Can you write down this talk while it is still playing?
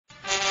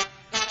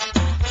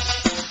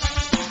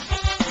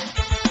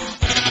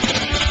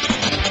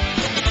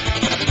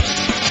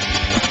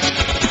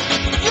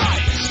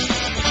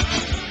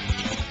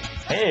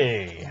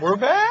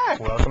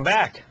Welcome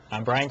back.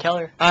 I'm Brian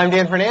Keller. I'm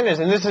Dan Fernandez,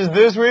 and this is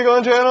This Week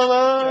on Channel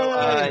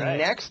 9. Right.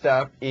 Next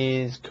up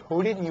is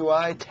Coded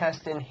UI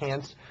Test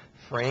Enhanced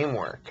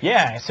Framework.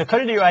 Yeah, so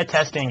coded UI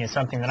testing is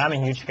something that I'm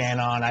a huge fan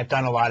on. I've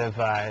done a lot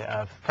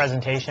of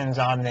presentations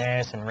on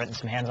this and written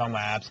some hands-on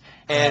labs.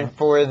 And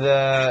for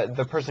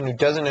the person who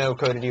doesn't know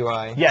Coded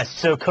UI, yes,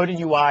 so coded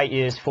UI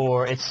is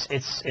for it's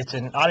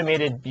an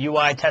automated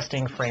UI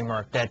testing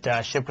framework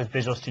that shipped with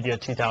Visual Studio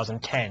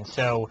 2010.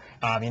 So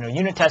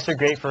unit tests are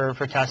great for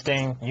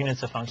testing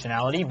units of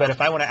functionality, but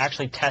if I want to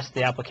actually test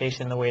the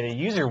application the way the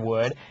user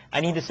would,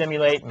 I need to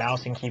simulate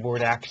mouse and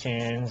keyboard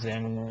actions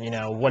and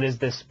what does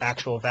this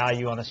actual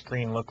value on the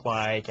screen look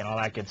like and all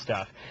that good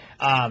stuff.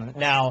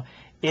 Now,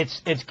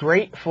 it's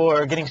great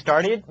for getting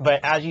started,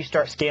 but as you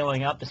start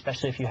scaling up,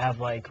 especially if you have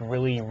like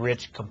really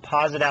rich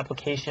composite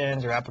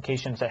applications or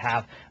applications that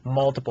have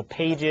multiple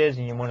pages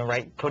and you want to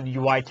write coded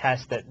UI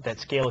tests that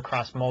scale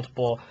across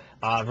multiple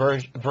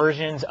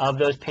versions of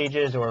those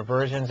pages or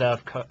versions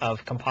of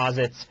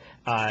composites,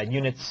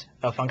 units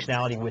of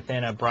functionality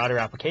within a broader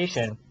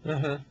application,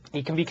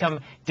 it can become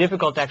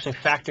difficult to actually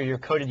factor your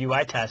coded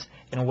UI tests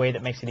in a way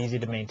that makes it easy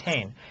to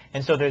maintain.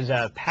 And so there's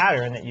a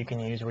pattern that you can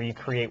use where you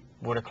create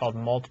what are called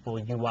multiple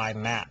UI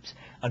maps.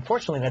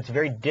 Unfortunately, that's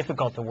very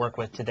difficult to work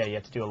with today. You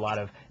have to do a lot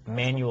of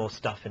manual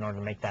stuff in order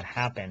to make that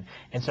happen.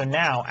 And so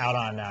now, out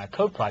on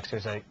CodePlex,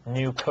 there's a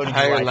new coded UI.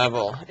 Higher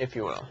level, if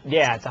you will.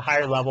 Yeah, it's a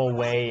higher level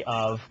way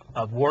of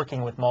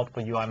working with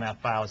multiple UI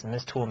map files, and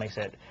this tool makes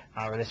it,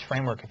 or this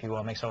framework, if you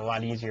will, makes it a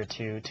lot easier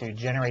to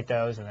generate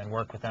those and then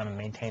work with them and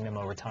maintain them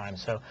over time.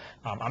 So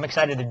I'm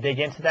excited to dig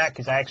into that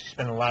because I actually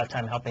spend a lot of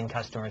time helping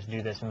customers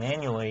do this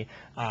manually.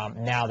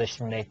 Now this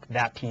should make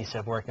that piece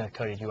of working with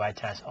coded UI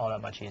tests all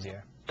that much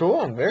easier.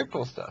 Cool, very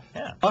cool stuff.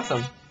 Yeah.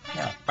 Awesome.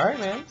 Yeah. All right,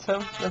 man.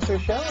 So that's your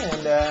show,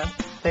 and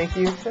thank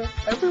you to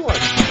everyone.